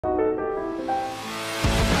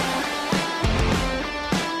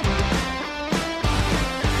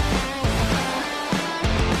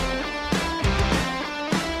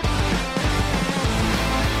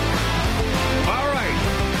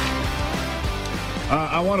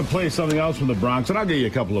I want to play something else from the Bronx, and I'll give you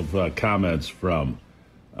a couple of comments from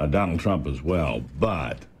Donald Trump as well.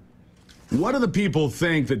 But what do the people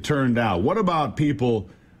think that turned out? What about people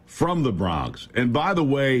from the Bronx? And by the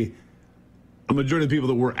way, a majority of the people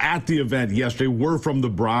that were at the event yesterday were from the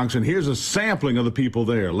Bronx, and here's a sampling of the people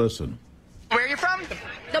there. Listen. Where are you from?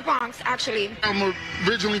 The Bronx, actually. I'm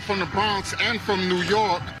originally from the Bronx and from New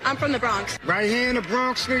York. I'm from the Bronx. Right here in the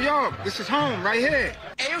Bronx, New York. This is home, right here.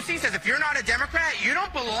 AOC says if you're not a Democrat, you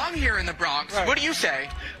don't belong here in the Bronx. Right. What do you say?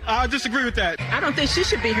 I disagree with that. I don't think she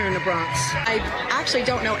should be here in the Bronx. I actually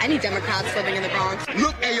don't know any Democrats living in the Bronx.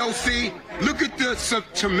 Look, AOC, look at the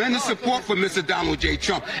tremendous support for Mr. Donald J.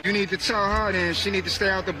 Trump. You need to tell her then she need to stay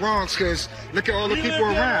out the Bronx because look at all the people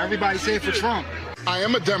around. Everybody's here for Trump. I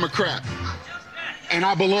am a Democrat, and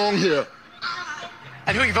I belong here.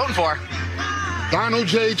 And who are you voting for? Donald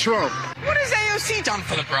J. Trump. What has AOC done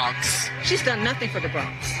for the Bronx? She's done nothing for the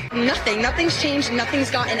Bronx. Nothing. Nothing's changed.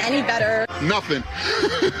 Nothing's gotten any better. Nothing.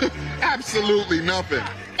 Absolutely nothing.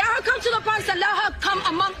 Let her come to the Bronx and let her come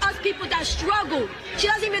among us people that struggle. She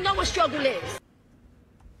doesn't even know what struggle is.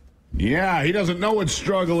 Yeah, he doesn't know what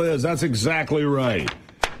struggle is. That's exactly right.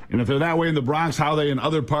 And if they're that way in the Bronx, how are they in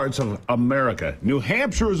other parts of America? New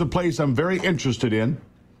Hampshire is a place I'm very interested in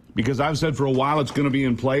because I've said for a while it's going to be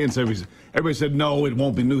in play. And so everybody said, no, it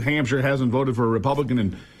won't be. New Hampshire hasn't voted for a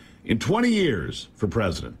Republican in 20 years for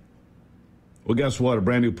president. Well, guess what? A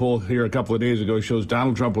brand new poll here a couple of days ago shows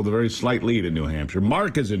Donald Trump with a very slight lead in New Hampshire.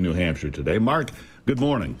 Mark is in New Hampshire today. Mark, good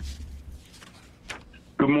morning.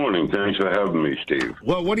 Good morning. Thanks for having me, Steve.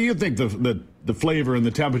 Well, what do you think the flavor and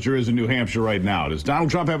the temperature is in New Hampshire right now? Does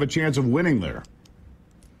Donald Trump have a chance of winning there?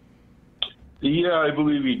 Yeah, I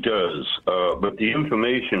believe he does. But the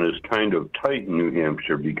information is kind of tight in New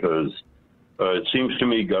Hampshire because it seems to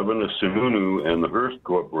me Governor Sununu and the Hearst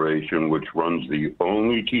Corporation, which runs the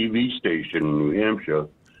only TV station in New Hampshire,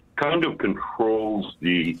 kind of controls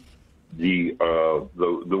the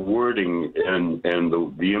wording and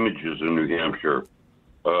the images in New Hampshire.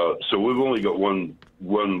 So we've only got one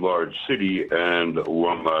large city and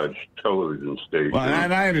one large television station. Well,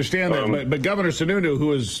 and I understand that, but Governor Sununu,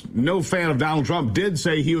 who is no fan of Donald Trump, did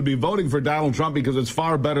say he would be voting for Donald Trump because it's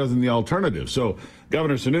far better than the alternative. So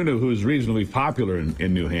Governor Sununu, who is reasonably popular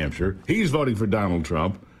in New Hampshire, he's voting for Donald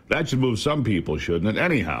Trump. That should move some people, shouldn't it?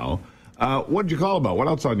 Anyhow, what did you call about? What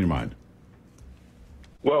else on your mind?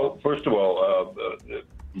 Well, first of all,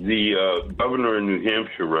 the governor in New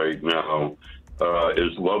Hampshire right now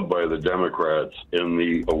is loved by the Democrats, and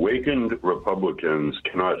the awakened Republicans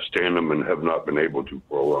cannot stand him and have not been able to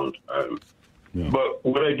for a long time. Yeah. But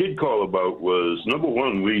what I did call about was, number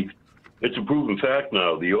one, it's a proven fact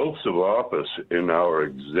now, the oaths of office in our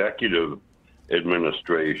executive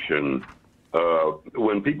administration,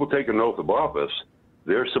 when people take an oath of office,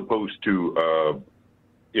 they're supposed to,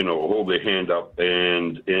 hold their hand up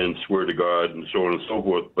and swear to God and so on and so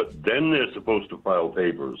forth, but then they're supposed to file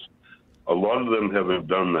papers. A lot of them haven't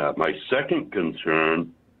done that. My second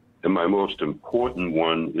concern, and my most important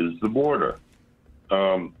one, is the border.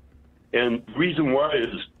 And the reason why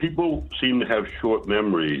is people seem to have short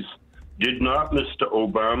memories. Did not Mr.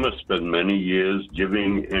 Obama spend many years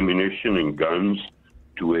giving ammunition and guns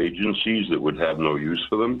to agencies that would have no use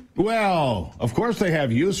for them? Well, of course they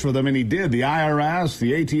have use for them, and he did. The IRS,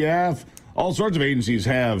 the ATF, all sorts of agencies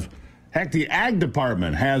have. Heck, the Ag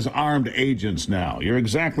Department has armed agents now. You're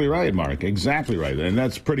exactly right, Mark. Exactly right. And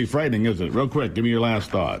that's pretty frightening, isn't it? Real quick, give me your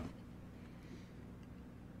last thought.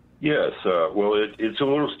 Yes. Well, it's a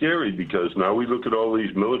little scary because now we look at all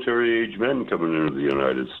these military-age men coming into the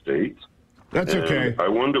United States. That's okay. I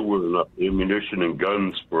wonder whether enough ammunition and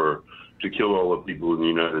guns to kill all the people in the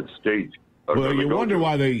United States. Well, you wonder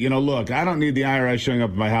why they, look, I don't need the IRS showing up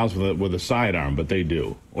at my house with a sidearm, but they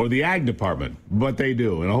do. Or the Ag Department, but they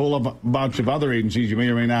do. And a whole bunch of other agencies you may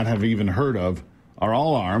or may not have even heard of are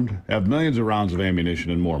all armed, have millions of rounds of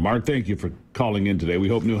ammunition and more. Mark, thank you for calling in today. We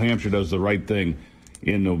hope New Hampshire does the right thing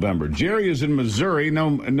in November. Jerry is in Missouri. No,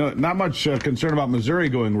 not much concern about Missouri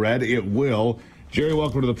going red. It will. Jerry,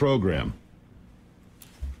 welcome to the program.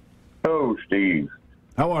 Oh, Steve.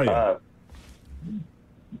 How are you?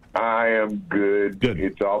 I am good.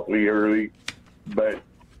 It's awfully early, but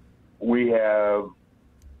we have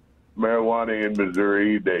marijuana in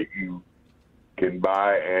Missouri that you can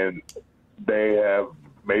buy, and they have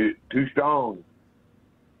made it too strong.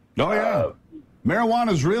 Oh, yeah.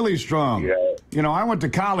 Marijuana's really strong. Yeah. I went to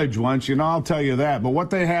college once, I'll tell you that. But what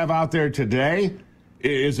they have out there today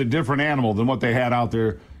is a different animal than what they had out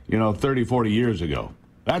there, 30, 40 years ago.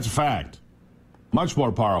 That's a fact. Much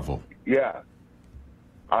more powerful. Yeah.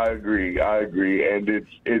 I agree, and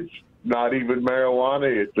it's not even marijuana;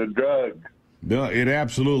 it's a drug. No, it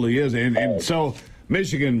absolutely is. And so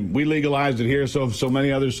Michigan, we legalized it here. So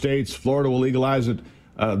many other states, Florida will legalize it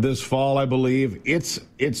this fall, I believe. It's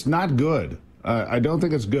not good. I don't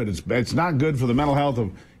think it's good. It's not good for the mental health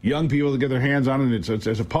of young people to get their hands on it.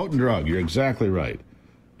 It's a potent drug. You're exactly right.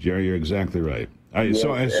 Jerry, you're exactly right.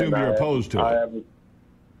 So I assume you're opposed to it.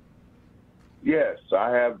 Yes,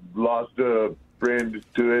 I have lost a friend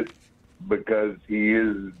to it because he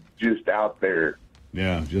is just out there.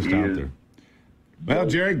 Yeah, just out there. Well,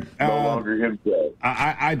 Jerry, no longer himself.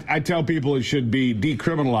 I tell people it should be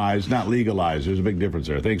decriminalized, not legalized. There's a big difference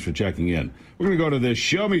there. Thanks for checking in. We're going to go to the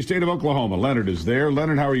Show Me State of Oklahoma. Leonard is there.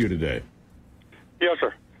 Leonard, how are you today? Yes,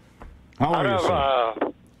 sir. How are you,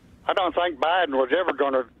 sir? I don't think Biden was ever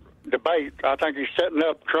going to debate. I think he's setting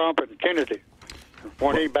up Trump and Kennedy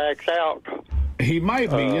when he backs out. He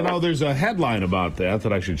might be. There's a headline about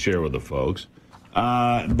that I should share with the folks.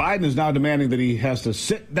 Biden is now demanding that he has to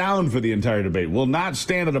sit down for the entire debate, will not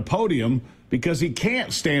stand at a podium because he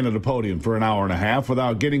can't stand at a podium for an hour and a half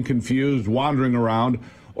without getting confused, wandering around,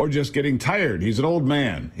 or just getting tired. He's an old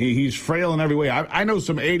man. He's frail in every way. I know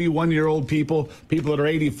some 81-year-old people that are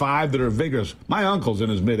 85 that are vigorous. My uncle's in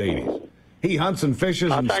his mid-80s. He hunts and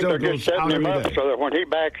fishes and still goes out every day. So that when he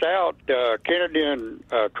backs out, Kennedy and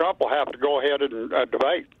Trump will have to go ahead and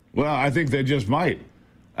debate. Well, I think they just might.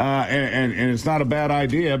 And it's not a bad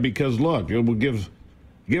idea because, look, it will give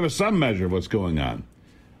us some measure of what's going on.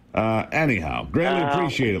 Anyhow, greatly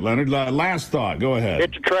appreciate it, Leonard. Last thought. Go ahead.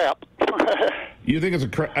 It's a trap. You think it's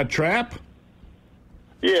a trap?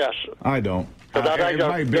 Yes. I don't. Because I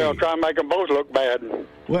think they'll try and make them both look bad on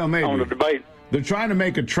the debate. They're trying to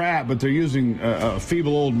make a trap, but they're using a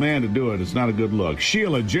feeble old man to do it. It's not a good look.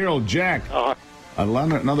 Sheila, Gerald, Jack,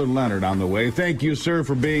 another Leonard on the way. Thank you, sir,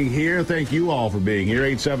 for being here. Thank you all for being here.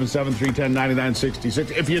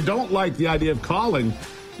 877-310-9966. If you don't like the idea of calling,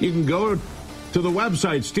 you can go to the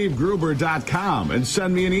website, stevegruber.com, and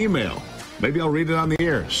send me an email. Maybe I'll read it on the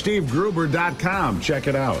air. stevegruber.com. Check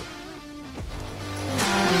it out.